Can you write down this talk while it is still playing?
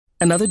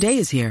Another day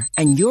is here,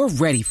 and you're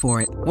ready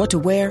for it. What to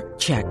wear?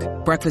 Check.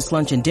 Breakfast,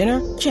 lunch, and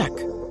dinner? Check.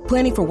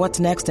 Planning for what's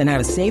next and how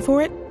to save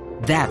for it?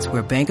 That's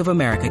where Bank of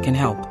America can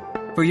help.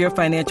 For your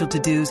financial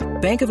to-dos,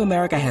 Bank of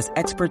America has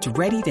experts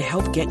ready to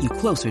help get you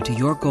closer to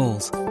your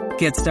goals.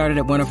 Get started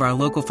at one of our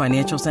local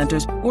financial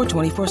centers or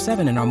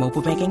 24/7 in our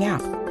mobile banking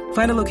app.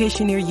 Find a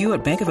location near you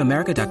at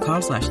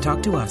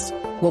bankofamerica.com/talktous.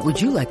 What would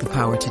you like the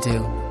power to do?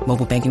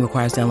 Mobile banking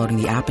requires downloading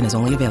the app and is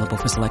only available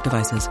for select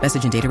devices.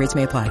 Message and data rates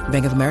may apply.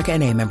 Bank of America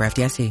N.A., member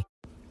FDIC.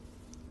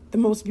 The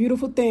most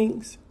beautiful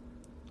things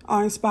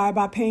are inspired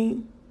by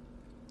pain.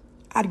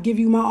 I'd give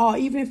you my all,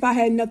 even if I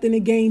had nothing to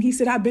gain. He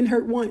said, I've been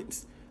hurt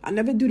once. I'll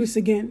never do this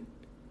again.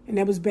 And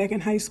that was back in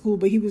high school,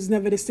 but he was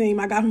never the same.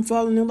 I got him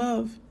falling in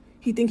love.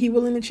 He think he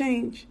willing to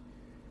change.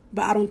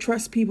 But I don't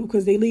trust people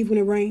because they leave when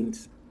it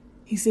rains.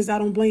 He says, I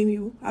don't blame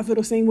you. I feel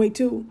the same way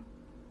too.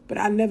 But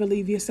I never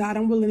leave your side.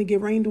 I'm willing to get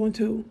rained on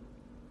too.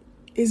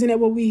 Isn't that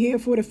what we here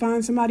for? To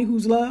find somebody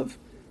whose love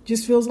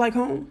just feels like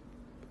home?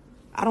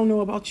 I don't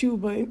know about you,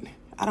 but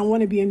I don't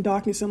want to be in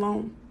darkness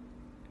alone.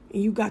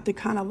 And you got the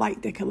kind of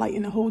light that can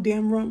lighten the whole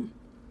damn room.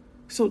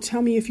 So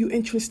tell me if you're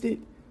interested.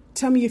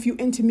 Tell me if you're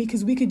into me,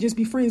 because we could just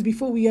be friends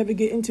before we ever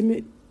get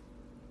intimate.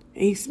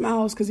 And he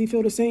smiles because he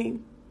feel the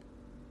same.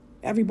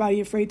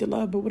 Everybody afraid to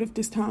love, but what if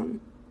this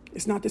time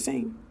it's not the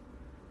same?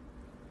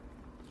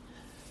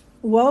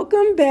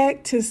 Welcome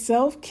back to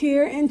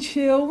Self-Care and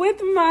Chill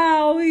with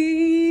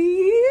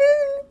Maui.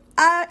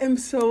 I am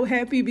so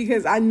happy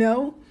because I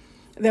know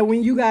that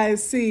when you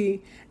guys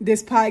see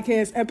this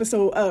podcast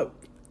episode up,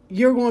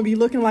 you're going to be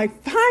looking like,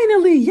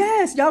 finally,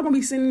 yes. Y'all going to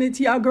be sending it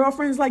to y'all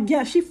girlfriends like,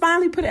 yes, she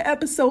finally put an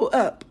episode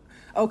up.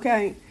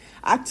 Okay.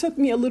 I took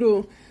me a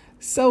little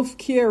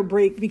self-care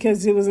break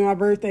because it was my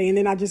birthday, and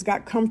then I just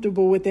got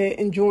comfortable with it,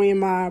 enjoying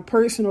my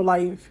personal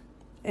life.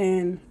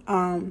 And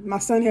my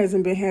son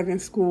hasn't been having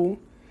school.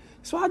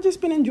 So I've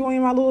just been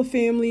enjoying my little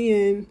family,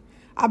 and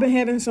I've been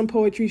having some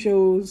poetry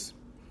shows.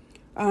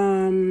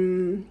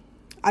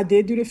 I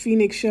did do the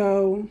Phoenix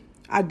show.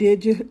 I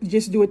did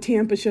just do a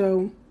Tampa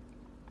show.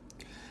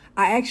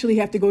 I actually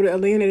have to go to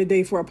Atlanta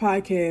today for a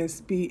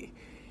podcast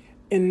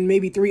in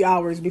maybe 3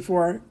 hours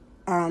before,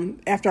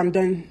 after I'm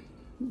done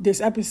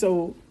this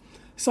episode.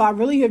 So I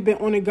really have been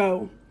on the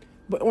go.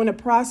 But on the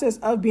process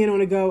of being on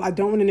the go, I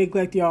don't want to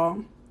neglect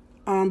y'all.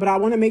 But I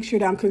want to make sure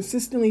that I'm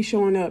consistently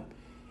showing up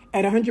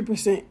at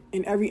 100%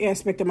 in every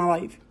aspect of my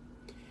life.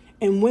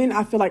 And when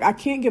I feel like I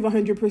can't give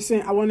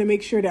 100%, I want to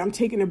make sure that I'm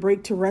taking a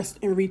break to rest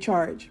and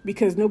recharge,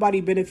 because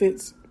nobody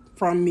benefits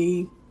from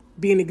me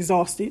being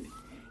exhausted,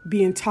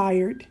 being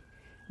tired,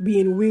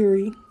 being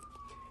weary,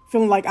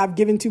 feeling like I've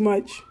given too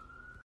much.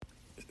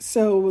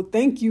 So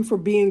thank you for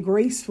being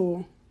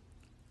graceful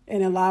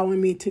and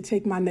allowing me to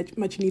take my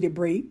much needed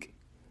break,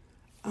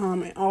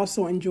 and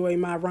also enjoy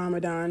my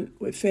Ramadan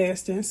with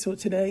fasting. So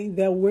today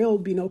there will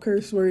be no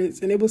curse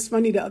words. And it was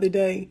funny the other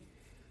day,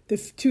 the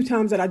 2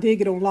 times that I did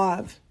get on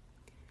live,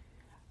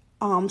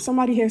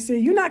 somebody had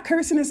said, you're not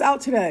cursing us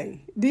out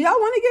today. Do y'all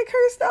want to get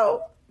cursed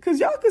out? Because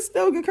y'all could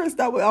still get cursed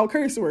out without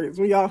curse words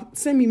when y'all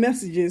send me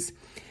messages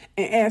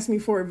and ask me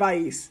for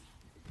advice.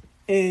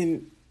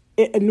 And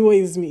it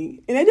annoys me.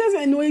 And it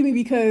doesn't annoy me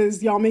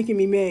because y'all making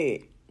me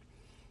mad.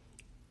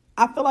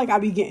 I feel like I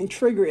be getting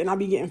triggered and I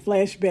be getting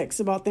flashbacks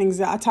about things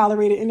that I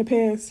tolerated in the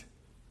past.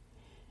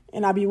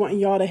 And I be wanting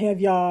y'all to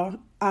have y'all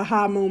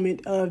aha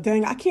moment of,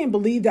 dang, I can't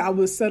believe that I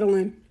was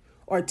settling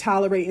or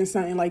tolerating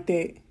something like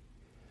that.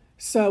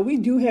 So we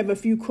do have a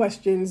few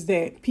questions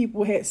that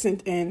people had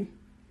sent in,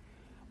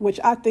 which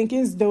I think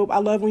is dope. I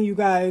love when you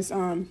guys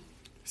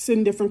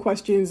send different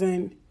questions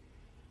in,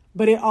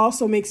 but it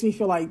also makes me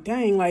feel like,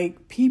 dang, like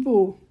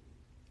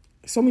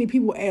so many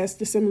people ask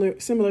the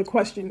similar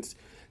questions.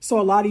 So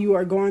a lot of you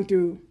are going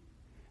through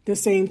the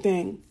same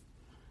thing.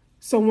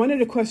 So one of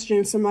the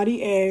questions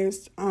somebody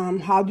asked,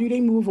 how do they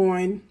move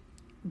on?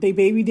 Their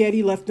baby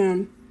daddy left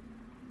them,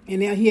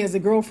 and now he has a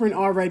girlfriend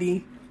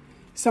already.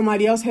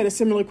 Somebody else had a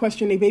similar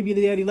question. Their baby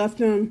daddy left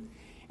him,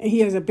 and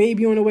he has a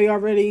baby on the way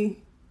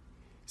already.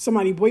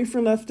 Somebody's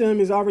boyfriend left him,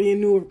 is already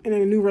in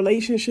a new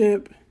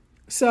relationship.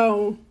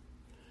 So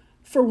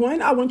for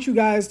one, I want you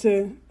guys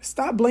to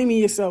stop blaming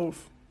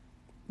yourself.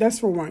 That's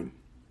for one.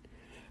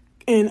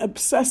 And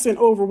obsessing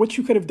over what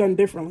you could have done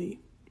differently.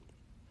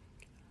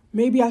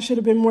 Maybe I should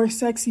have been more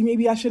sexy.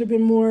 Maybe I should have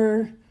been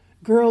more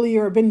girly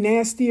or been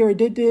nasty or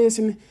did this.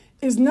 And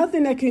there's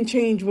nothing that can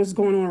change what's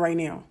going on right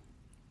now.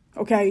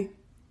 Okay?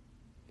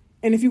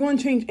 And if you want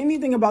to change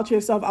anything about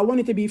yourself, I want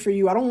it to be for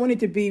you. I don't want it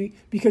to be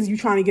because you're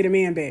trying to get a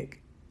man back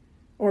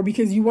or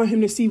because you want him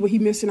to see what he's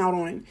missing out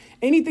on.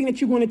 Anything that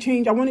you want to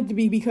change, I want it to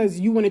be because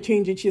you want to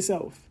change it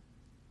yourself.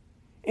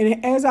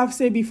 And as I've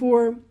said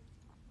before,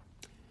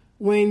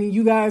 when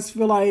you guys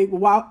feel like,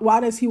 why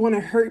does he want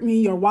to hurt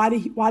me? Or why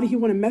did he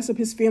want to mess up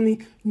his family?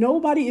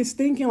 Nobody is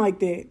thinking like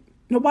that.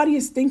 Nobody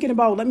is thinking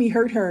about, let me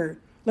hurt her.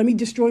 Let me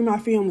destroy my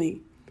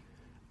family.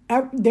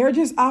 They're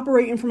just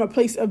operating from a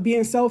place of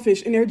being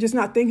selfish, and they're just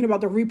not thinking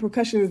about the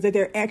repercussions that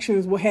their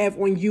actions will have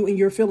on you and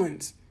your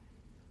feelings.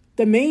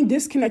 The main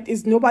disconnect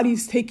is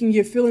nobody's taking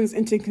your feelings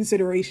into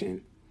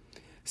consideration.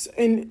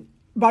 And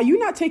by you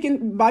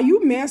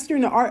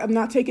mastering the art of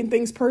not taking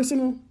things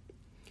personal,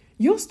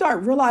 you'll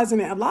start realizing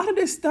that a lot of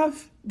this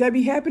stuff that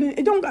be happening,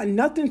 it don't got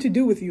nothing to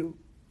do with you.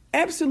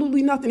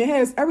 Absolutely nothing. It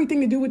has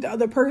everything to do with the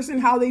other person,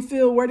 how they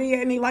feel, where they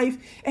at in their life.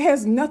 It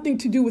has nothing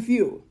to do with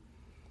you.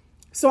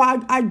 So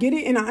I get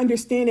it and I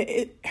understand it.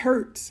 It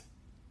hurts.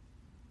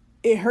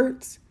 It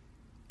hurts.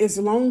 It's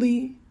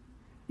lonely.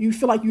 You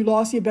feel like you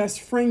lost your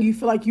best friend. You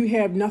feel like you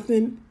have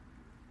nothing.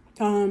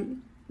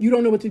 You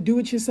don't know what to do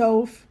with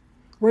yourself.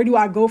 Where do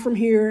I go from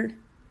here?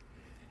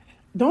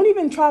 Don't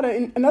even try to,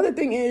 and another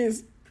thing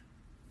is,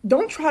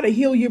 don't try to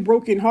heal your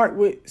broken heart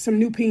with some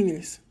new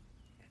penis.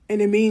 In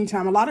the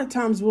meantime, a lot of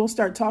times we'll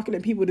start talking to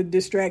people to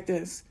distract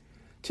us,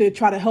 to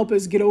try to help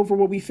us get over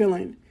what we're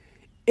feeling.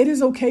 It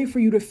is okay for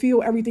you to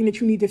feel everything that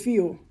you need to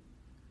feel.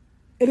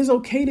 It is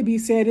okay to be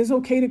sad. It's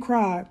okay to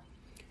cry.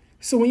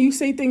 So when you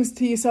say things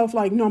to yourself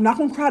like, no, I'm not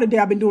going to cry today.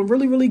 I've been doing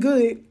really, really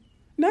good.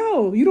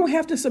 No, you don't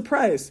have to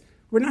suppress.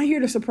 We're not here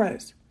to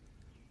suppress.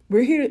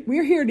 We're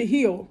here to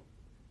heal.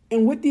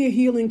 And with the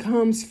healing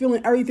comes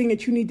feeling everything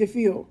that you need to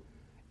feel.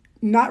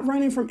 Not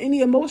running from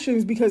any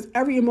emotions, because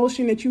every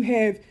emotion that you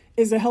have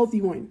is a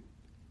healthy one.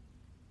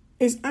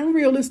 It's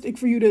unrealistic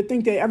for you to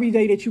think that every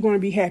day that you're going to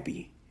be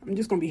happy. I'm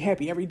just going to be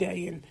happy every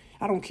day and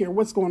I don't care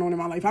what's going on in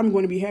my life. I'm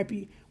going to be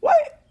happy.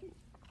 What?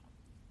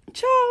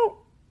 Child,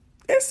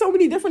 there's so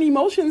many different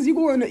emotions you're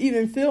going to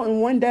even feel in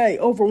one day.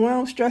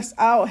 Overwhelmed, stressed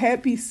out,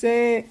 happy,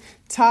 sad,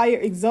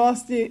 tired,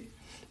 exhausted,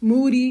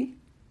 moody.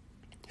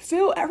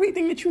 Feel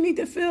everything that you need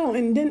to feel.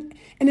 And then,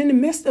 and in the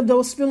midst of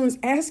those feelings,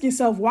 ask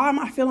yourself, why am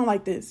I feeling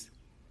like this?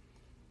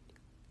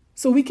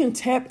 So we can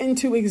tap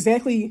into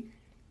exactly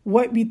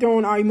what be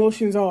throwing our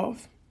emotions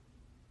off.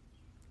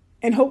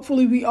 And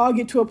hopefully we all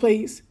get to a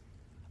place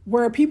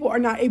where people are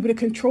not able to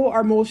control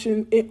our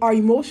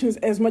emotions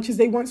as much as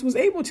they once was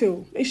able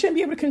to. They shouldn't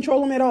be able to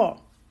control them at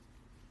all.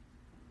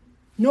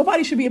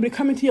 Nobody should be able to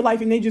come into your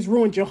life and they just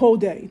ruined your whole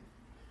day.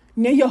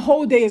 Now your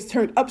whole day is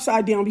turned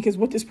upside down because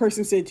what this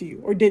person said to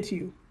you or did to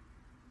you.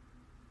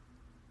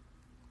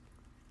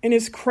 And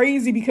it's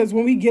crazy because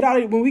when we get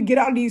out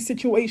of these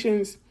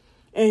situations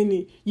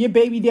and your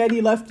baby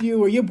daddy left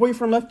you or your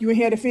boyfriend left you and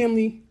had a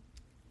family,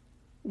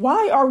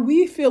 why are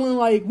we feeling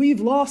like we've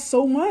lost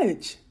so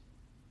much?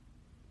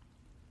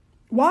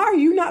 Why are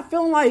you not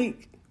feeling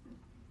like,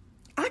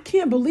 I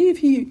can't believe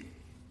he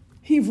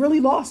really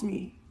lost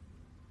me.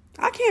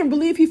 I can't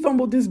believe he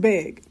fumbled this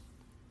bag.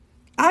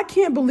 I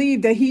can't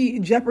believe that he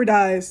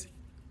jeopardized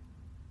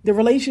the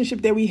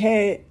relationship that we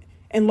had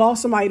and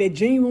lost somebody that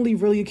genuinely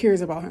really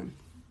cares about him.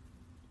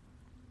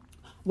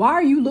 Why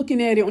are you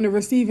looking at it on the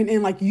receiving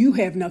end like you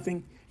have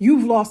nothing?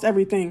 You've lost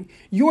everything.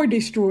 You're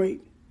destroyed.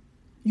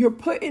 You're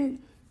putting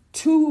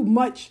too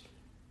much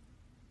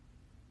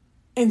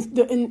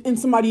in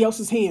somebody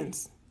else's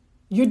hands.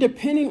 You're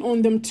depending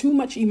on them too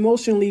much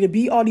emotionally to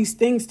be all these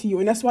things to you.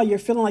 And that's why you're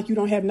feeling like you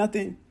don't have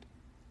nothing.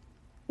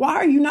 Why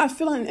are you not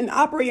feeling and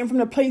operating from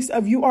the place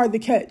of you are the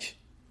catch?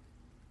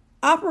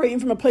 Operating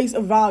from a place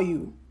of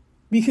value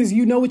because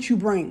you know what you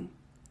bring.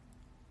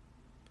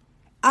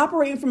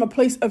 Operating from a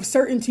place of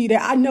certainty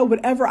that I know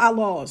whatever I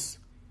lost,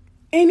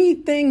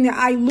 anything that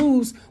I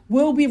lose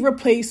will be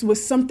replaced with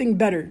something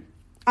better.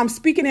 I'm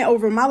speaking it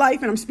over my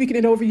life and I'm speaking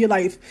it over your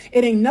life.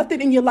 It ain't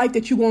nothing in your life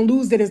that you're going to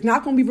lose that is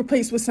not going to be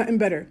replaced with something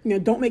better. You know,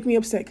 don't make me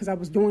upset because I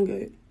was doing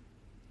good.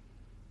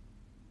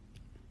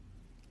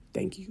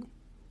 Thank you.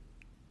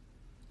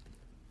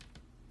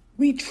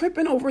 We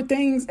tripping over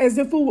things as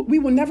if we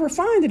will never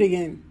find it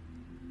again.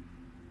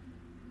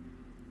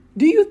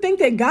 Do you think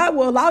that God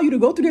will allow you to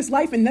go through this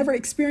life and never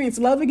experience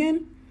love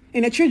again?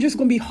 And that you're just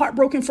going to be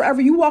heartbroken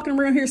forever? You walking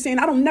around here saying,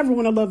 I don't never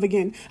want to love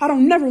again. I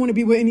don't never want to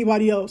be with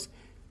anybody else.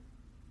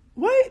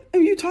 What are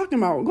you talking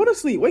about? Go to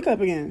sleep. Wake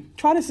up again.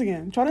 Try this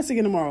again. Try this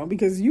again tomorrow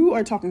because you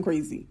are talking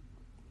crazy.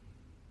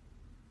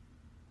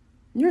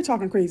 You're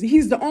talking crazy.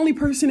 He's the only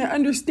person that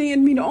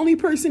understands me. The only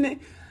person that,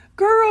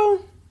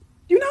 girl,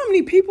 you know how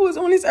many people is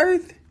on this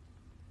earth?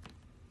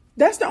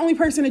 That's the only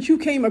person that you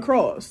came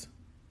across.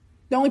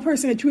 The only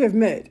person that you have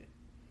met.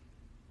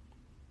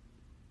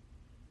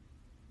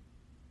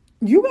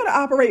 You got to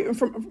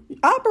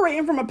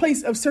operating from a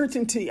place of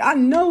certainty. I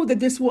know that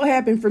this will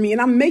happen for me,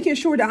 and I'm making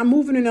sure that I'm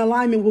moving in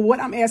alignment with what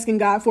I'm asking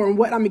God for and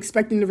what I'm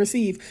expecting to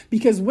receive.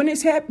 Because when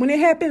it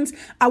happens,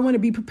 I want to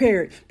be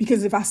prepared.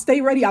 Because if I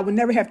stay ready, I will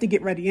never have to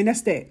get ready, and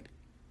that's that.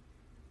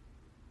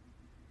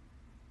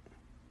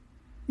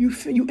 You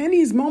in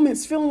these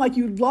moments feeling like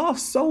you've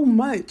lost so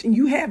much and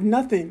you have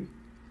nothing.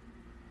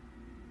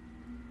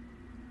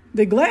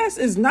 The glass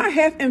is not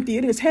half empty;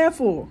 it is half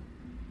full.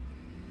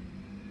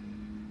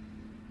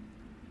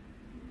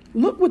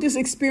 Look what this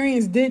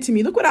experience did to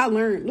me. Look what I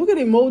learned. Look what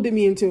it molded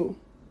me into.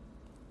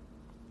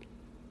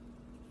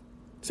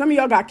 Some of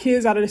y'all got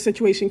kids out of the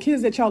situation,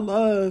 kids that y'all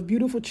love,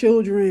 beautiful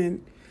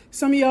children.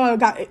 Some of y'all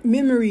got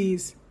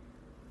memories.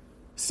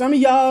 Some of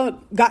y'all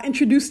got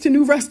introduced to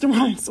new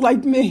restaurants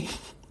like me.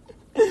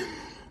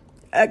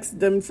 Ex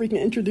them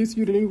freaking introduce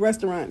you to new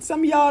restaurants.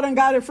 Some of y'all done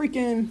got a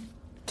freaking,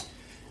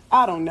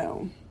 I don't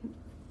know.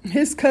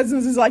 His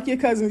cousins is like your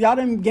cousins. Y'all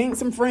done gained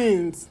some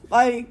friends.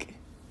 Like,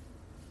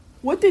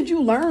 what did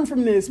you learn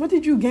from this? What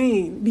did you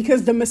gain?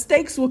 Because the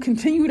mistakes will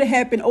continue to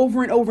happen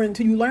over and over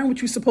until you learn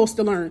what you're supposed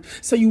to learn.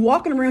 So you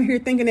walking around here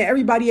thinking that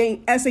everybody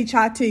ain't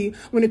SHIT,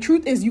 when the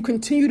truth is you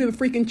continue to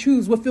freaking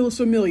choose what feels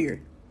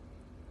familiar.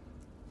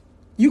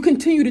 You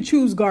continue to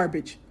choose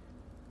garbage.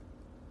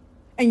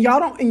 And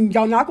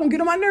y'all not gonna get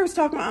on my nerves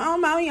talking about, oh,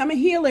 Molly, I'm a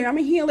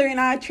healer, and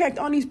I attract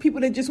all these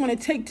people that just want to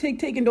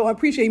take, and don't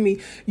appreciate me.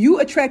 You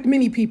attract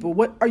many people.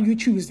 What are you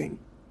choosing?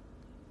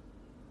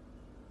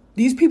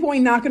 These people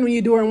ain't knocking on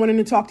your door and wanting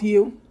to talk to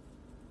you.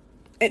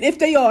 And if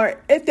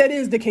that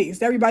is the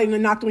case, everybody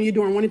knocked on your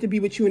door and wanted to be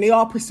with you, and they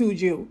all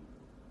pursued you,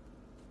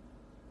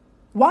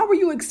 why were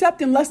you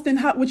accepting less than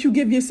what you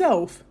give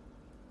yourself?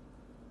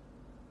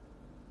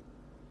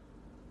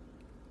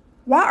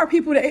 Why are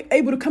people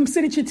able to come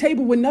sit at your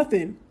table with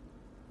nothing,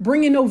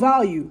 bringing no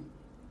value?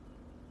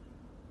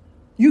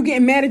 You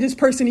getting mad at this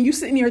person and you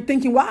sitting there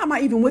thinking, why am I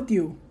even with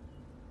you?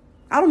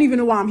 I don't even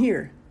know why I'm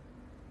here.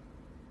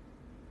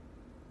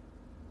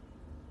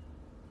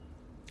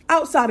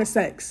 Outside of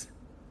sex.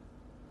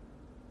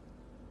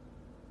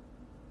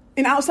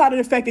 And outside of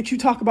the fact that you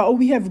talk about, oh,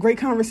 we have great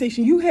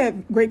conversation. You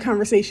have great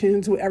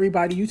conversations with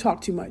everybody. You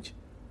talk too much.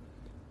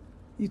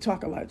 You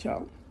talk a lot,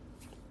 y'all.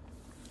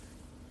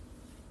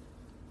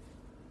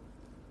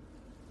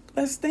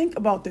 Let's think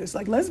about this.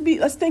 Like, let's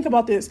think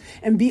about this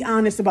and be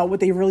honest about what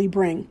they really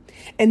bring.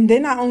 And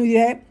then not only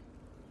that,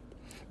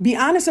 be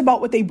honest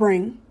about what they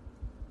bring.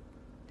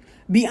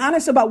 Be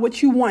honest about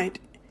what you want,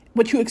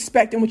 what you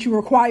expect, and what you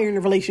require in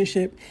a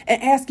relationship.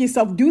 And ask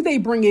yourself, do they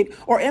bring it,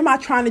 or am I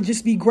trying to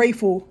just be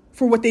grateful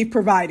for what they've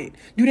provided?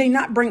 Do they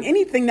not bring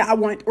anything that I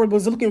want or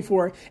was looking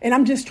for, and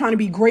I'm just trying to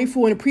be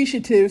grateful and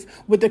appreciative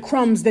with the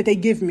crumbs that they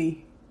give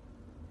me?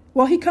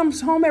 Well, he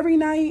comes home every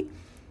night,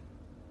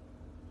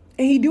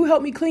 and he do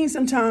help me clean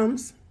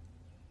sometimes.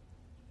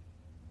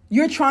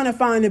 You're trying to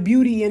find the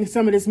beauty in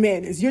some of this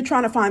madness. You're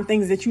trying to find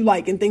things that you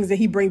like and things that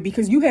he brings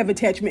because you have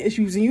attachment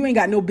issues and you ain't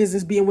got no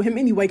business being with him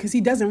anyway because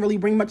he doesn't really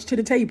bring much to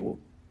the table.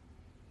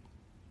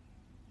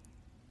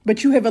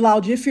 But you have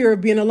allowed your fear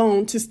of being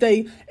alone to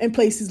stay in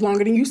places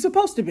longer than you're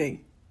supposed to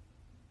be.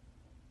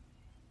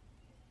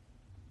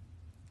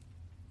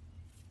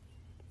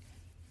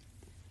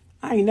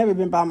 I ain't never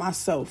been by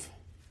myself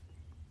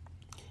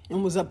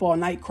and was up all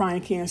night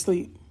crying, can't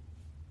sleep,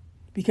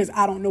 because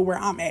I don't know where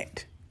I'm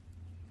at.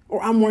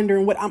 Or I'm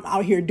wondering what I'm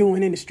out here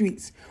doing in the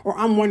streets. Or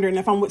I'm wondering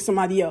if I'm with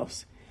somebody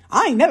else.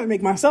 I ain't never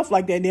make myself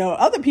like that. Now,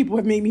 other people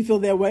have made me feel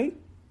that way.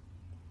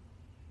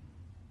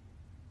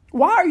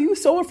 Why are you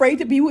so afraid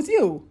to be with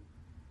you?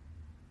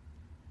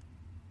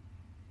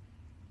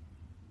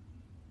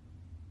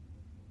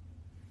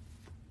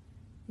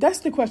 That's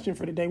the question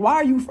for today. Why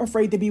are you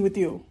afraid to be with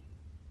you?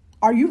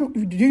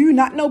 Do you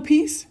not know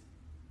peace?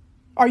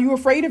 Are you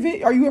afraid of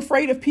it? Are you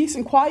afraid of peace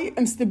and quiet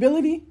and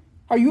stability?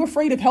 Are you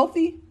afraid of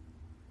healthy?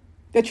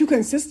 That you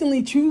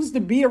consistently choose to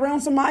be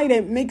around somebody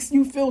that makes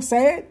you feel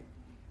sad?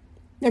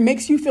 That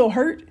makes you feel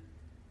hurt?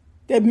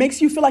 That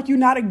makes you feel like you're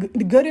not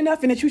good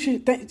enough and that you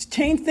should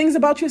change things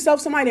about yourself?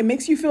 Somebody that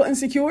makes you feel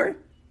insecure?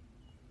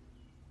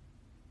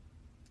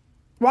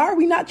 Why are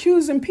we not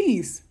choosing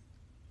peace?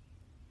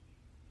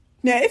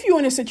 Now, if you're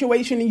in a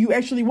situation and you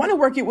actually want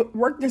to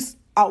work this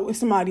out with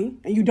somebody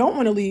and you don't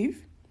want to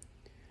leave,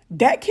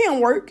 that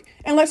can't work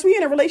unless we're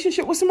in a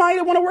relationship with somebody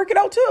that want to work it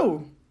out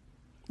too.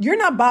 You're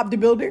not Bob the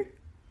Builder.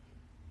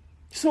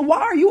 So why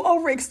are you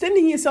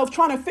overextending yourself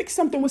trying to fix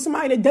something with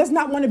somebody that does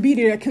not want to be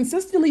there, that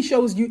consistently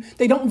shows you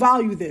they don't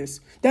value this?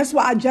 That's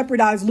why I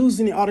jeopardize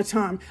losing it all the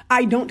time.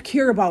 I don't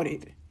care about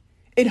it.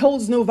 It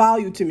holds no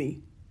value to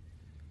me.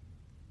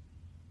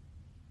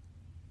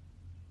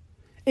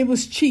 It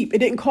was cheap. It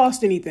didn't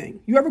cost anything.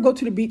 You ever go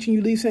to the beach and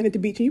you leave something at the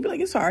beach and you be like,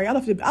 it's all right. I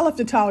left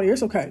the towel here.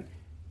 It's okay.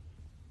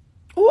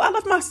 Oh,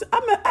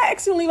 I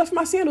accidentally left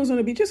my sandals on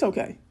the beach. It's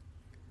okay.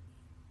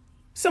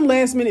 Some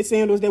last minute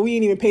sandals that we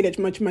ain't even paid that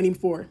much money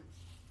for.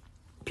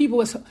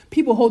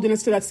 People holding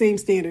us to that same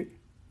standard.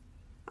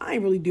 I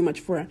ain't really do much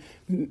for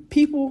it.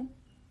 People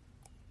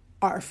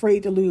are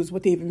afraid to lose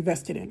what they've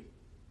invested in.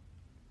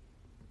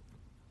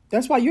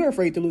 That's why you're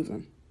afraid to lose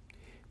them.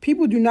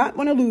 People do not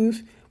want to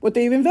lose what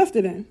they've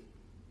invested in.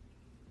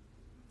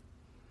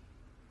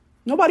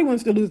 Nobody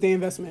wants to lose their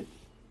investment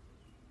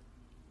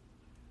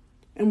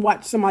and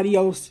watch somebody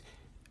else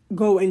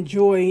go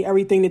enjoy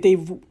everything that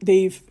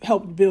they've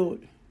helped build.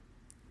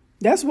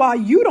 That's why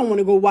you don't want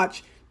to go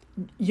watch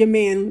your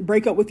man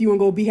break up with you and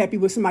go be happy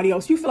with somebody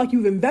else. You feel like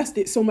you've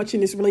invested so much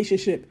in this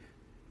relationship.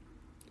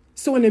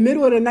 So in the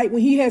middle of the night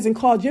when he hasn't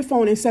called your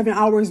phone in 7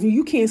 hours and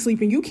you can't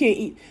sleep and you can't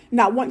eat,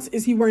 not once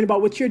is he worrying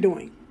about what you're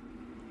doing.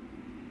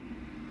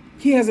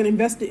 He hasn't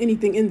invested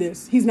anything in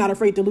this. He's not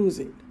afraid to lose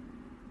it.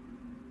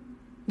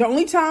 The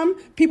only time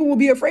people will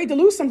be afraid to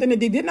lose something that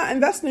they did not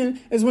invest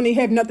in is when they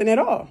have nothing at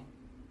all.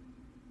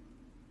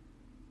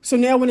 So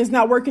now when it's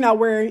not working out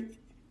where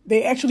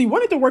they actually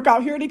wanted to work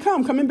out, here they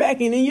coming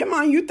back. And in your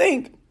mind, you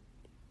think,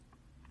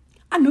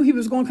 I knew he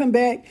was going to come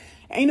back.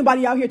 Ain't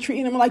nobody out here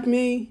treating him like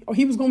me, or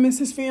he was going to miss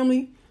his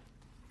family.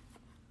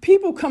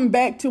 People come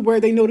back to where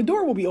they know the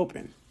door will be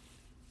open.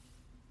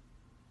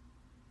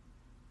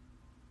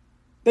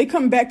 They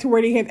come back to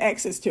where they have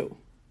access to.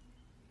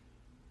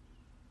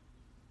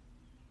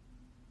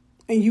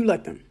 And you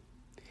let them.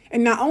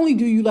 And not only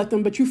do you let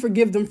them, but you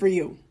forgive them for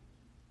you.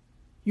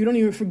 You don't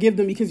even forgive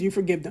them because you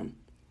forgive them.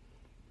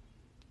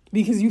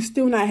 Because you're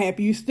still not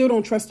happy. You still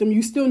don't trust them.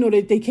 You still know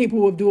that they're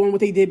capable of doing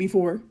what they did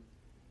before.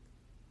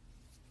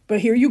 But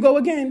here you go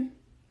again.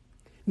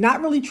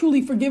 Not really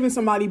truly forgiving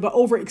somebody, but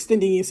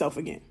overextending yourself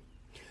again.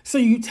 So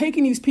you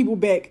taking these people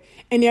back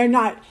and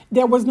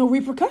there was no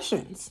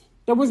repercussions.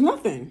 There was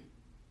nothing.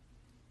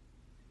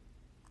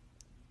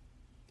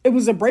 It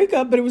was a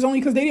breakup, but it was only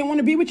because they didn't want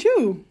to be with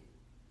you.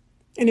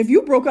 And if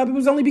you broke up, it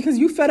was only because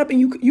you fed up and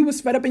you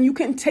was fed up and you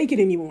couldn't take it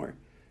anymore.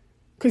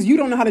 Because you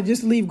don't know how to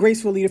just leave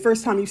gracefully the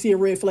first time you see a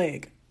red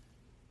flag.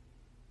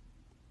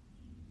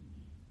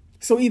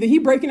 So either he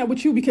breaking up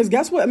with you because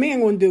guess what a man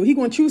going to do? He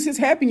going to choose his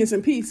happiness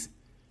and peace.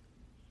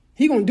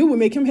 He going to do what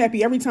make him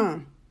happy every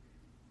time.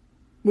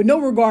 With no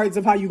regards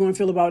of how you going to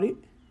feel about it.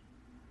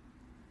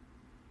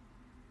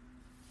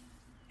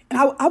 And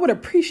I would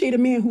appreciate a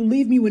man who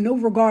leave me with no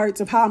regards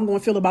of how I'm going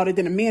to feel about it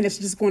than a man that's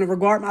just going to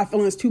regard my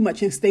feelings too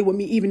much and stay with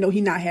me even though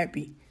he's not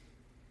happy.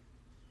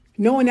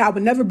 Knowing that I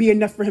would never be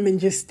enough for him and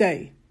just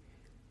stay.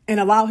 And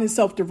allow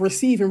himself to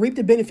receive and reap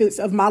the benefits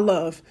of my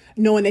love,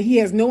 knowing that he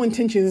has no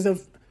intentions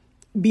of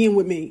being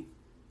with me.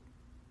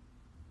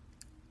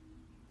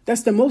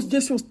 That's the most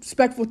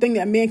disrespectful thing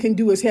that a man can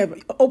do is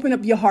open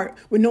up your heart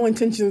with no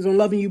intentions on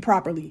loving you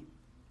properly.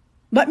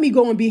 Let me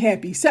go and be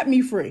happy. Set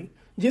me free.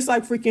 Just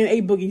like freaking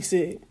A Boogie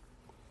said.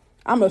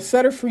 I'm a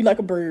setter free like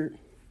a bird.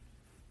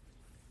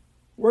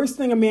 Worst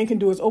thing a man can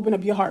do is open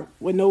up your heart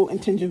with no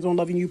intentions on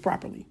loving you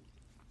properly.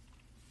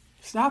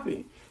 Stop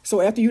it. So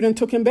after you done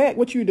took him back,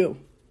 what you do?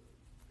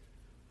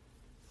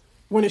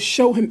 Want to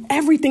show him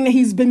everything that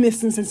he's been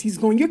missing since he's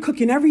gone. You're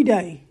cooking every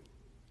day.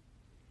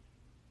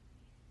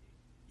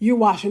 You're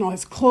washing all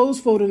his clothes,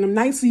 folding them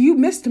nicely. You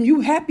missed him.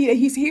 You happy that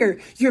he's here.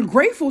 You're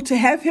grateful to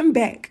have him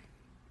back.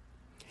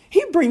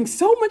 He brings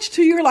so much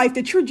to your life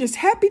that you're just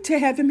happy to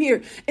have him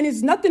here. And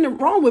it's nothing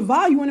wrong with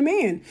valuing a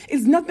man.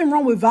 It's nothing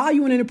wrong with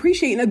valuing and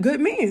appreciating a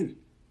good man.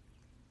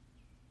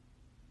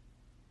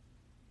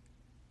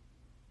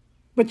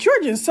 But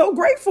you're just so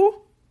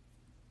grateful.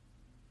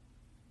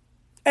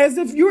 As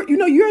if you're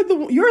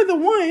the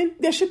one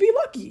that should be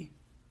lucky.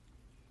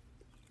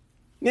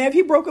 Now, if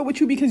he broke up with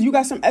you because you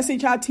got some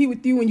SHIT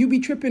with you and you be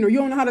tripping or you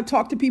don't know how to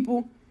talk to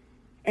people,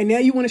 and now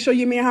you want to show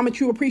your man how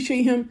much you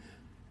appreciate him,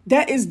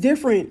 that is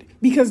different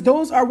because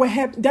those are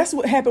that's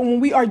what happened when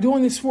we are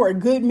doing this for a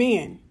good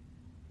man.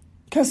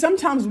 Because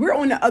sometimes we're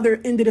on the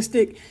other end of the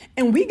stick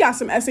and we got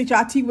some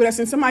SHIT with us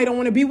and somebody don't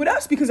want to be with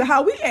us because of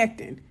how we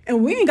acting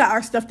and we ain't got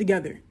our stuff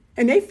together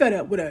and they fed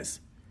up with us.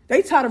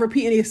 They tired of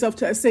repeating themselves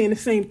to us saying the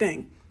same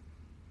thing.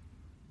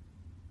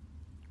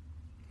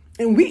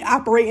 And we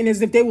operating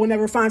as if they will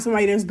never find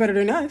somebody that's better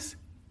than us.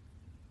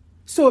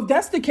 So if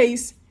that's the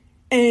case,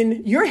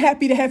 and you're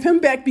happy to have him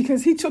back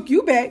because he took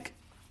you back,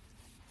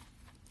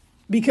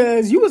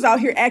 because you was out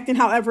here acting,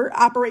 however,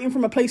 operating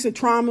from a place of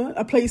trauma,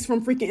 a place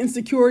from freaking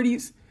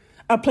insecurities,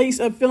 a place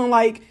of feeling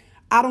like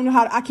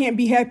I can't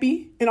be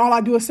happy, and all I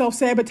do is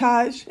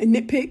self-sabotage and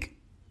nitpick.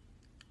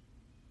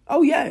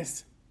 Oh,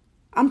 yes,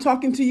 I'm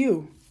talking to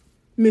you.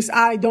 Miss,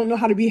 I don't know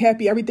how to be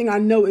happy. Everything I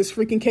know is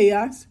freaking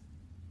chaos.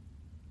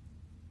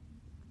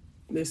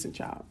 Listen,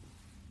 child.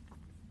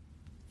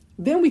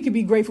 Then we could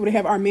be grateful to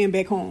have our man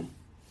back home.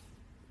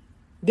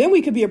 Then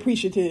we could be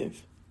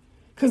appreciative.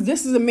 Because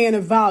this is a man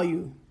of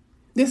value.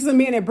 This is a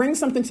man that brings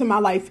something to my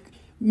life,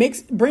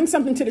 brings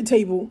something to the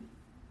table.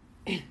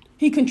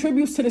 He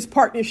contributes to this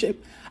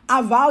partnership.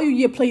 I value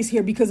your place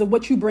here because of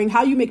what you bring,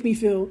 how you make me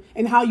feel,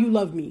 and how you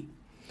love me.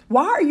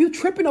 Why are you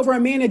tripping over a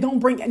man that don't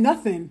bring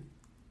nothing?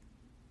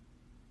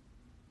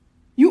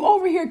 You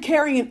over here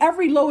carrying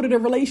every load of the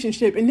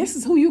relationship, and this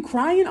is who you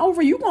crying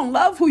over? You gonna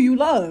love who you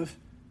love,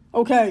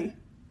 okay?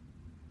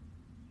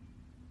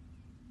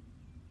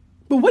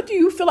 But what do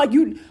you feel like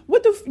you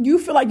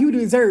feel like you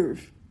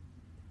deserve?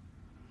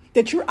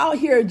 That you're out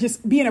here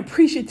just being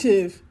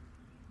appreciative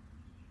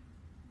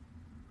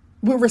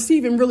with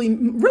receiving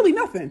really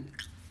nothing.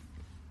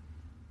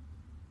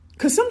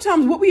 Because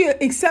sometimes what we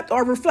accept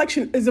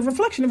is a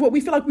reflection of what we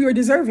feel like we are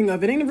deserving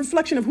of. It ain't a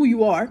reflection of who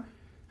you are.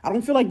 I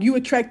don't feel like you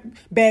attract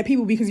bad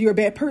people because you're a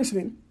bad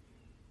person.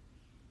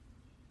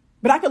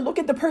 But I can look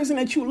at the person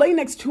that you lay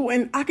next to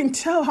and I can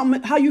tell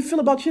how you feel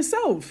about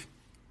yourself.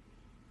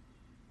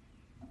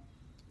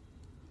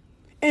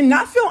 And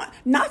not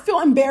feel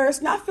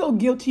embarrassed, not feel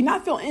guilty,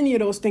 not feel any of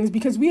those things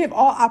because we have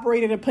all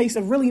operated in a place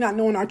of really not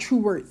knowing our true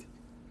worth.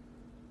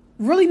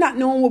 Really not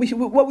knowing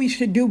what we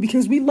should do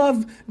because we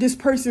love this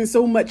person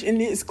so much and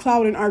it's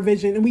clouding our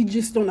vision and we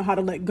just don't know how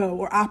to let go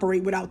or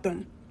operate without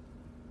them.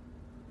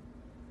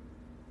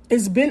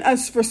 It's been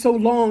us for so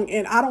long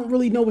and I don't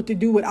really know what to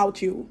do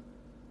without you.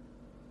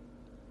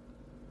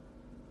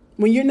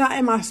 When you're not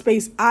in my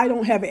space, I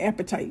don't have an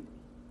appetite.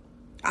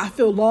 I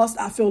feel lost.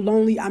 I feel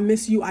lonely. I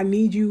miss you. I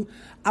need you.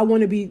 I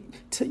want to be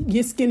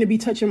your skin to be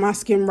touching my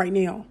skin right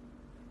now.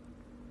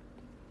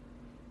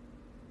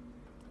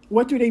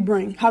 What do they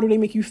bring? How do they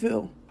make you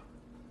feel?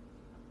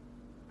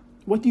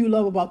 What do you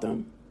love about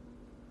them?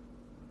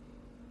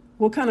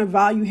 What kind of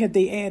value have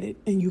they added?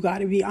 And you got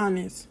to be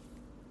honest.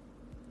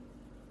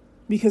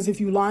 Because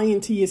if you lying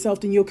to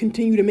yourself, then you'll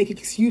continue to make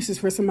excuses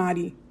for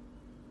somebody.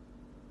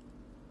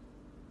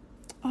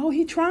 Oh,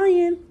 he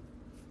trying.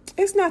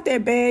 It's not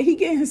that bad. He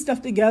getting his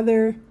stuff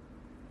together.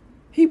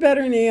 He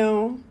better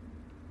now.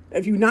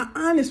 If you're not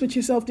honest with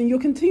yourself, then you'll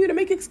continue to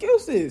make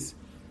excuses.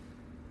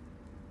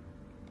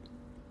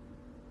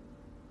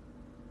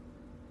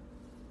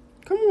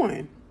 Come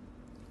on.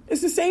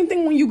 It's the same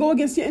thing when you go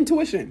against your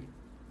intuition.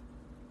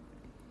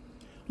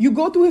 You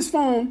go through his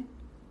phone.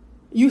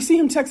 You see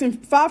him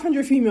texting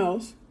 500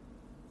 females.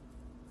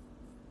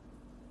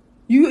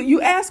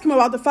 You ask him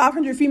about the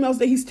 500 females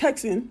that he's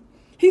texting.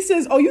 He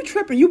says, oh, you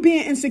tripping. You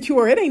being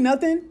insecure. It ain't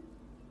nothing.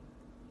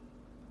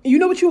 And you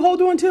know what you hold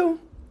on to?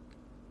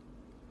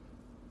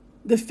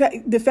 The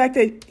fact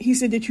that he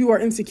said that you are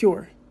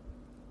insecure.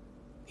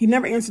 He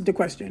never answered the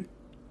question.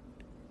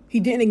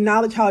 He didn't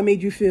acknowledge how it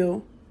made you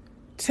feel.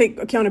 Take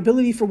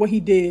accountability for what he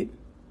did.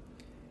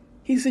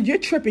 He said, you're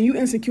tripping. You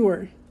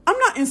insecure. I'm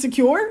not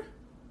insecure.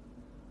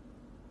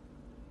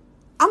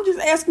 I'm just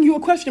asking you a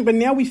question, but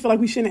now we feel like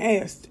we shouldn't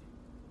have asked.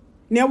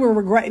 Now we're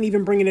regretting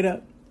even bringing it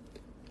up.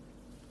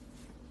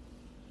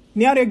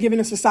 Now they're giving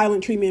us a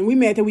silent treatment. We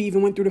mad that we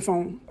even went through the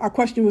phone. Our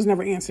question was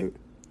never answered.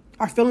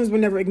 Our feelings were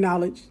never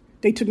acknowledged.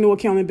 They took no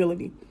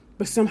accountability,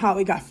 but somehow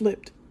it got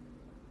flipped.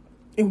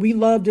 And we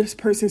love this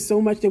person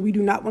so much that we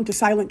do not want the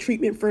silent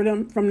treatment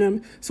from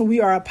them. So we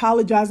are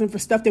apologizing for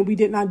stuff that we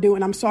did not do.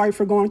 And I'm sorry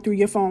for going through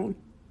your phone.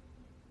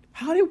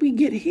 How did we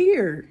get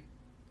here?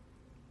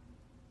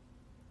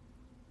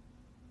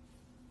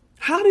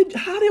 How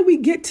did we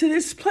get to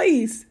this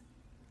place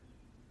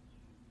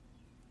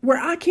where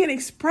I can't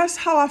express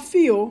how I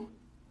feel?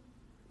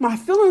 My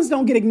feelings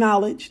don't get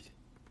acknowledged.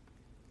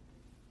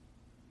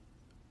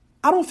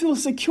 I don't feel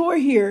secure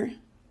here.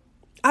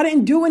 I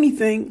didn't do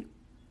anything.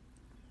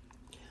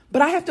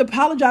 But I have to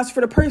apologize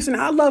for the person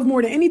I love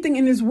more than anything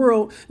in this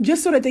world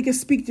just so that they can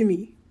speak to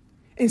me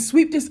and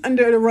sweep this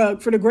under the rug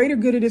for the greater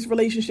good of this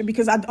relationship,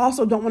 because I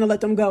also don't want to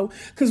let them go.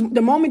 Because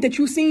the moment that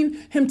you seen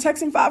him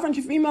texting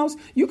 500 females,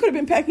 you could have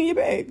been packing your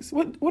bags.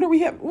 What are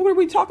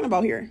we talking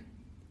about here?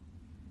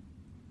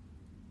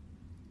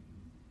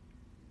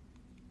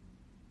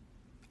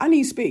 I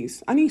need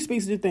space. I need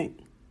space to think.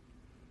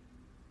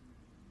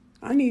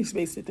 I need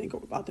space to think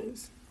about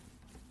this.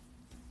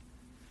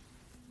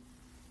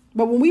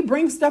 But when we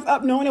bring stuff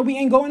up knowing that we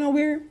ain't going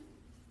nowhere,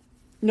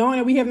 knowing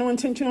that we have no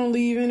intention on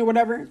leaving or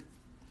whatever,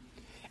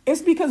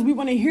 it's because we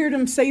want to hear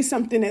them say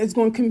something that is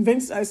going to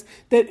convince us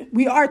that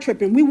we are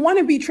tripping. We want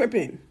to be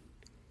tripping.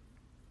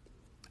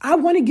 I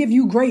want to give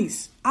you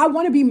grace. I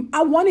want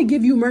to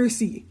give you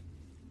mercy.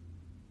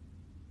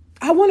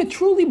 I want to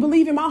truly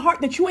believe in my heart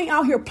that you ain't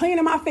out here playing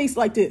in my face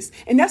like this.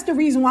 And that's the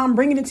reason why I'm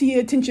bringing it to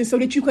your attention, so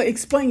that you could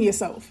explain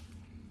yourself.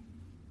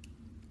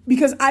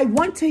 Because I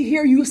want to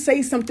hear you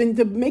say something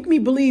to make me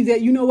believe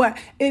that, you know what,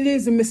 it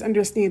is a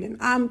misunderstanding.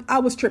 I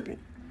was tripping.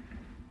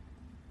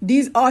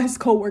 These are his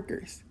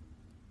coworkers.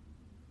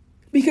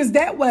 Because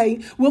that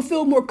way we'll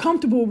feel more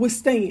comfortable with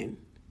staying.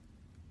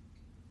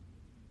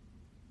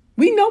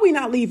 We know we're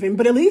not leaving,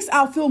 but at least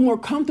I'll feel more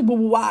comfortable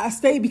with why I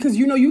stayed, because,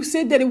 you know, you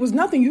said that it was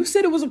nothing. You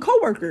said it was a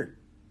coworker.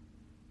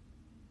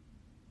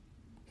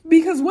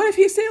 Because what if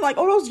he said, like,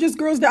 oh, those are just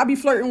girls that I be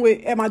flirting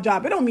with at my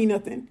job. It don't mean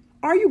nothing.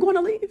 Are you going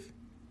to leave?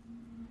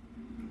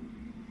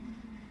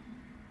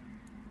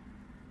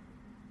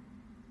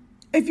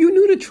 If you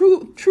knew the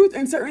truth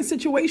in certain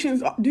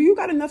situations, do you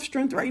got enough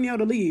strength right now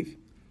to leave?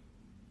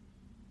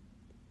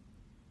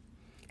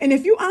 And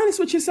if you're honest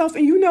with yourself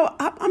and you know,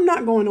 I'm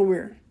not going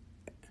nowhere,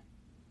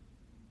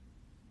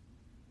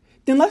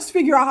 then let's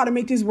figure out how to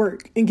make this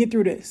work and get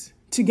through this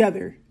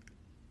together.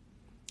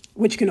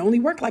 Which can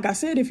only work, like I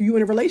said, if you're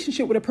in a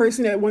relationship with a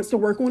person that wants to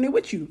work on it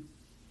with you.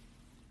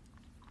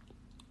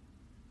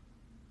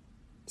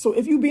 So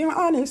if you're being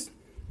honest,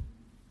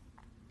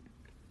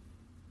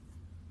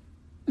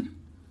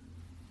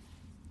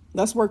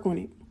 let's work on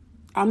it.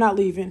 I'm not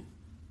leaving.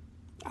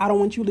 I don't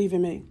want you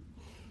leaving me.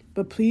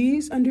 But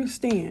please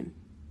understand,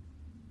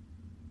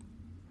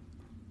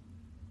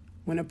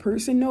 when a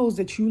person knows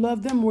that you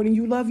love them more than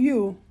you love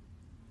you,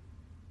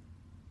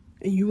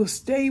 and you will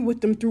stay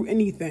with them through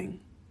anything,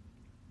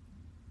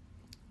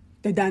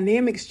 the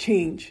dynamics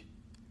change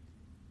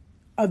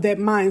of that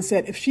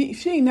mindset. If she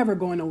ain't never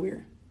going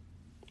nowhere.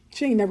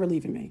 She ain't never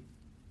leaving me.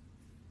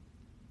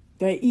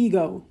 That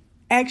ego,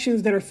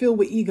 actions that are filled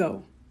with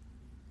ego.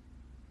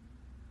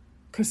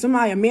 Because a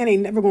man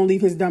ain't never going to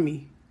leave his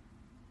dummy.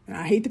 And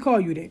I hate to call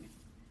you that.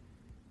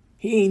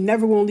 He ain't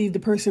never going to leave the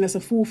person that's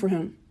a fool for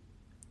him.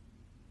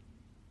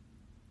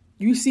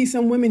 You see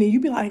some women and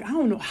you be like, I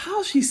don't know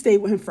how she stayed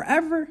with him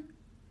forever.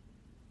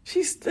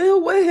 She's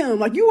still with him.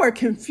 Like, you are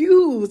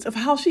confused of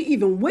how she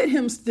even with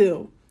him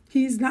still.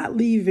 He's not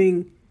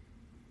leaving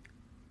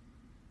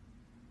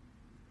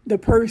the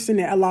person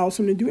that allows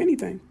him to do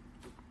anything.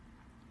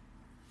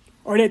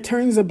 Or that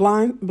turns a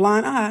blind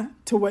eye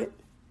to what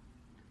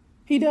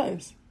he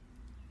does.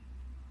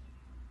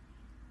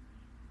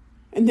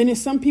 And then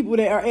there's some people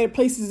that are at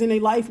places in their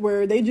life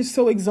where they're just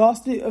so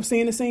exhausted of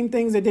saying the same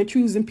things that they're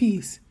choosing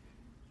peace.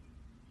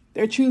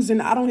 They're choosing,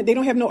 they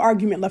don't have no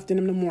argument left in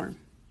them no more.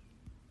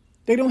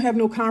 They don't have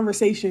no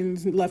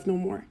conversations left no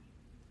more.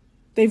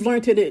 They've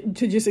learned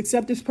to just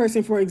accept this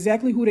person for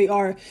exactly who they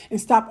are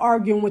and stop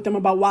arguing with them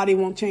about why they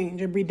won't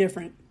change or be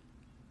different.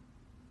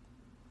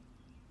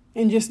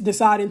 And just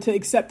deciding to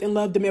accept and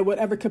love them at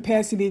whatever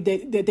capacity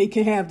that they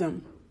can have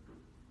them.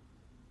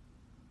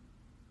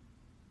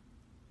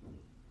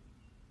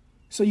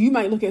 So you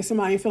might look at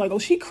somebody and feel like, oh,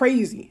 she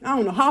crazy. I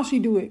don't know how she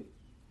do it.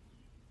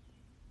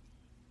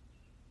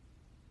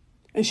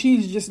 And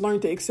she's just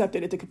learned to accept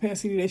it at the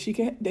capacity that she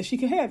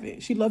can have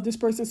it. She loved this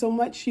person so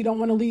much, she don't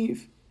want to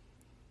leave.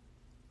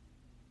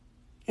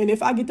 And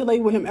if I get to lay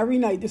with him every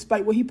night,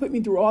 despite what he put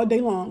me through all day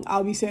long,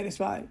 I'll be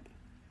satisfied.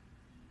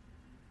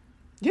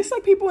 Just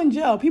like people in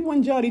jail. People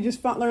in jail, they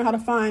just learn how to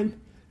find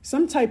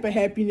some type of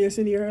happiness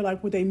in the area,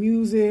 like with their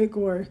music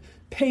or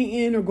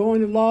painting or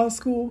going to law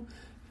school.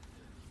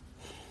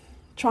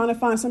 Trying to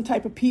find some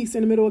type of peace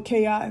in the middle of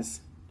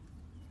chaos.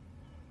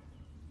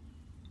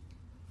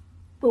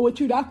 But what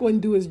you're not going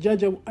to do is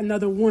judge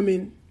another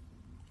woman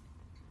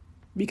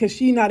because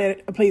she's not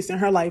at a place in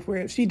her life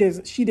where she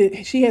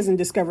hasn't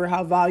discovered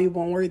how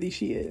valuable and worthy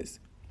she is.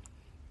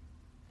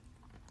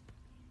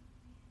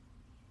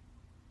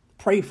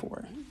 Pray for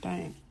her.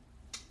 Dang.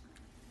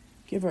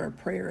 Give her a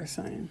prayer or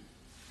something.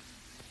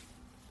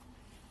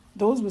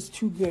 Those was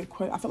too good.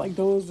 I feel like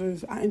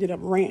I ended up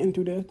ranting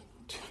through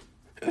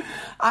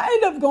I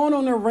ended up going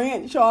on a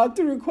rant, y'all,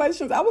 through the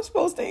questions. I was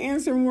supposed to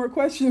answer more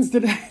questions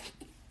today.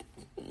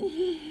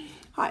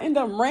 I end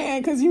up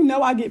ranting because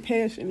I get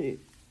passionate.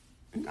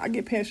 I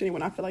get passionate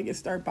when I feel like it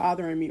start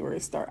bothering me or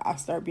I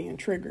start being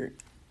triggered.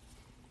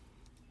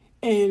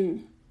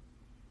 And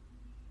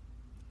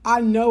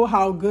I know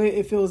how good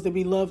it feels to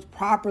be loved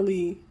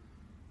properly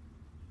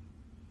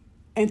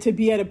and to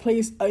be at a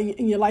place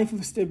in your life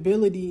of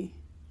stability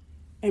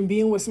and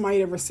being with somebody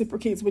that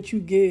reciprocates what you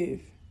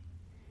give.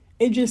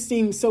 It just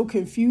seems so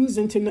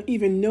confusing to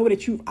even know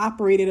that you've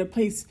operated a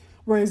place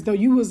where as though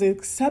you was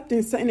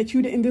accepting something that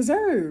you didn't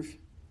deserve.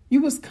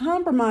 You was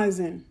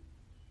compromising.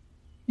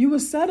 You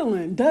was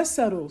settling. Dust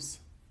settles.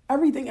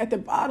 Everything at the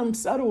bottom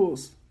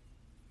settles.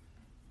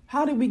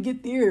 How did we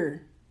get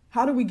there?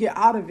 How do we get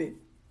out of it?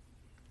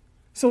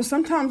 So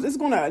sometimes it's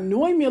going to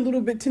annoy me a little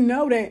bit to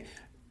know that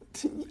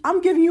I'm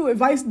giving you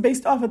advice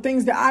based off of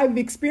things that I've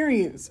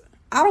experienced.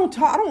 I don't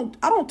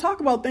talk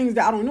about things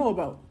that I don't know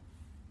about.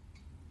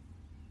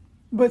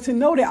 But to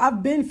know that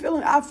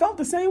I felt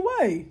the same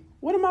way.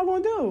 What am I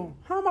going to do?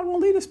 How am I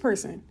going to leave this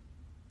person?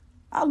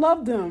 I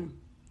love them.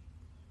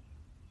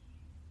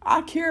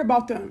 I care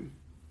about them.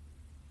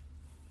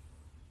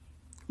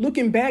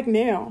 Looking back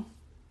now,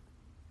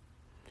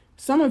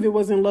 some of it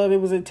wasn't love,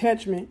 it was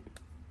attachment.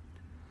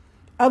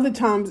 Other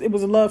times it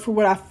was love for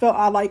what I felt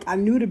I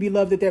knew to be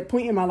loved at that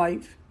point in my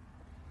life.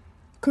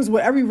 Because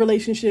with every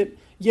relationship,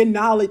 your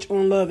knowledge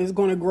on love is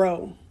going to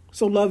grow.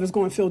 So love is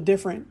going to feel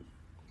different.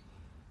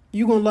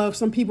 You're going to love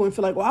some people and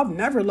feel like, well,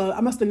 I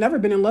must have never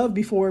been in love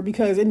before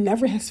because it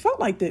never has felt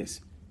like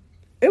this.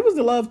 It was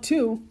the love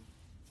too.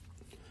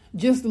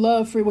 Just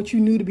love for what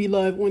you knew to be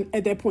love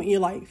at that point in your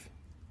life.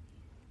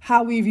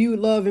 How we viewed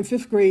love in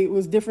 5th grade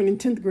was different in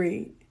 10th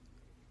grade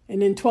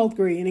and in 12th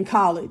grade and in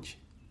college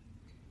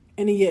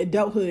and in your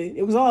adulthood.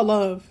 It was all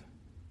love,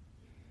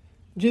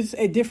 just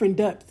at different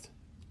depths.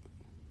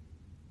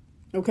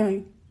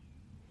 Okay?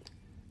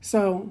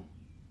 So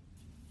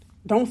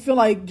don't feel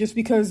like just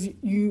because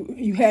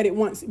you had it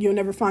once, you'll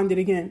never find it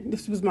again.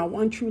 This was my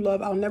one true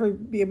love. I'll never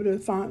be able to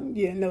find.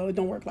 Yeah, no, it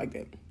don't work like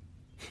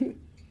that.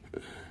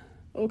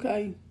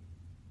 Okay?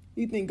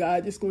 You think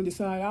God just going to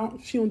decide,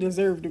 she don't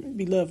deserve to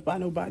be loved by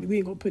nobody. We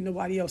ain't going to put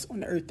nobody else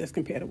on the earth that's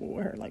compatible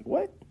with her. Like,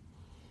 what?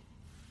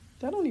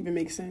 That don't even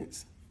make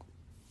sense.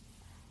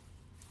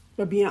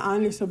 But being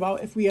honest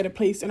about if we had a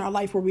place in our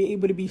life where we're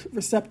able to be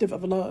receptive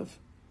of love,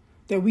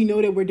 that we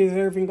know that we're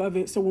deserving of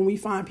it. So when we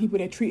find people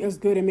that treat us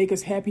good and make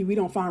us happy, we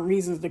don't find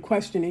reasons to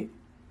question it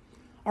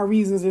or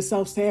reasons to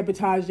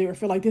self-sabotage it or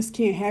feel like this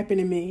can't happen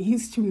to me.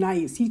 He's too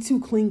nice. He's too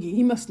clingy.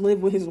 He must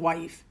live with his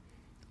wife.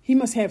 He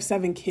must have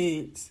 7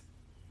 kids.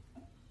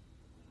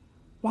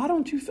 Why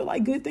don't you feel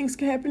like good things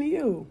can happen to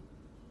you?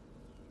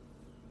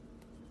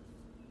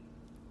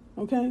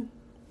 Okay?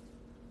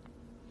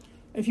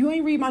 If you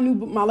ain't read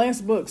my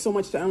last book, So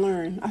Much to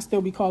Unlearn, I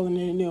still be calling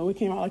it new. It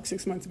came out like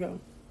 6 months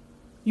ago.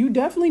 You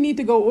definitely need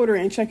to go order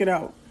it and check it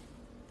out.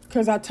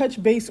 Because I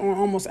touch base on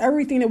almost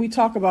everything that we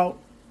talk about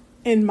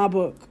in my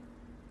book.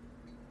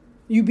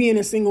 You being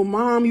a single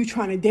mom, you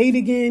trying to date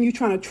again, you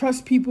trying to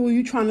trust people,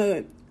 you trying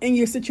to, in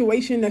your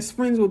situation that's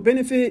friends with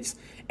benefits,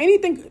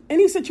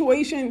 any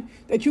situation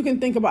that you can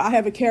think about, I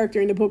have a character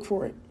in the book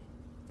for it.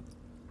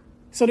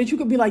 So that you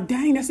could be like,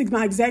 dang, that's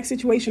my exact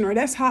situation, or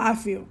that's how I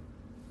feel.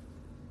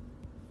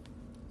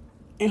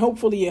 And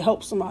hopefully it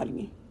helps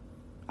somebody.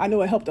 I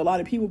know it helped a lot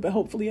of people, but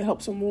hopefully it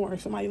helps some more.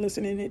 Somebody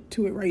listening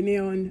to it right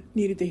now and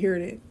needed to hear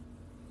that.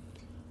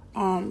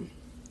 Now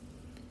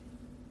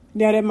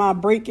that my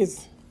break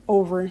is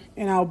over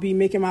and I'll be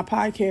making my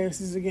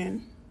podcasts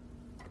again.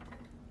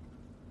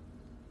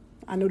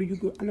 I know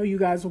you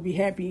guys will be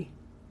happy.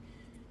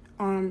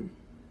 I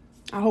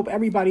hope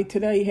everybody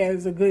today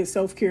has a good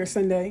self-care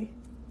Sunday,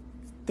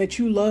 that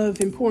you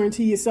love and pour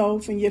into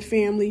yourself and your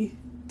family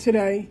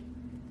today,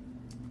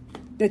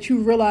 that you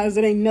realize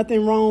there ain't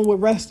nothing wrong with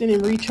resting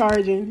and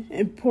recharging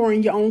and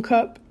pouring your own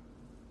cup,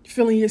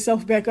 filling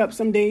yourself back up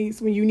some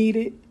days when you need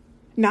it,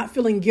 not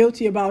feeling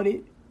guilty about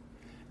it,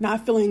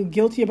 not feeling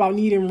guilty about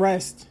needing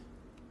rest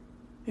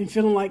and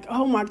feeling like,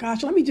 oh my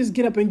gosh, let me just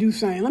get up and do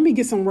something. Let me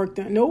get some work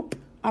done. Nope,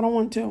 I don't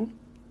want to.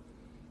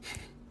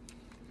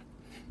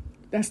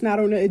 That's not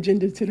on the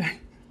agenda today.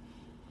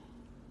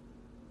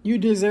 You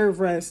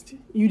deserve rest.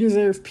 You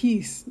deserve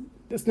peace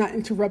that's not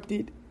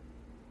interrupted.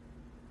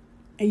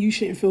 And you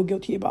shouldn't feel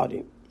guilty about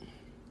it.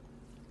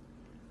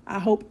 I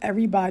hope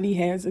everybody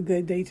has a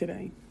good day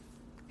today.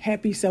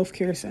 Happy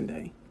Self-Care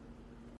Sunday.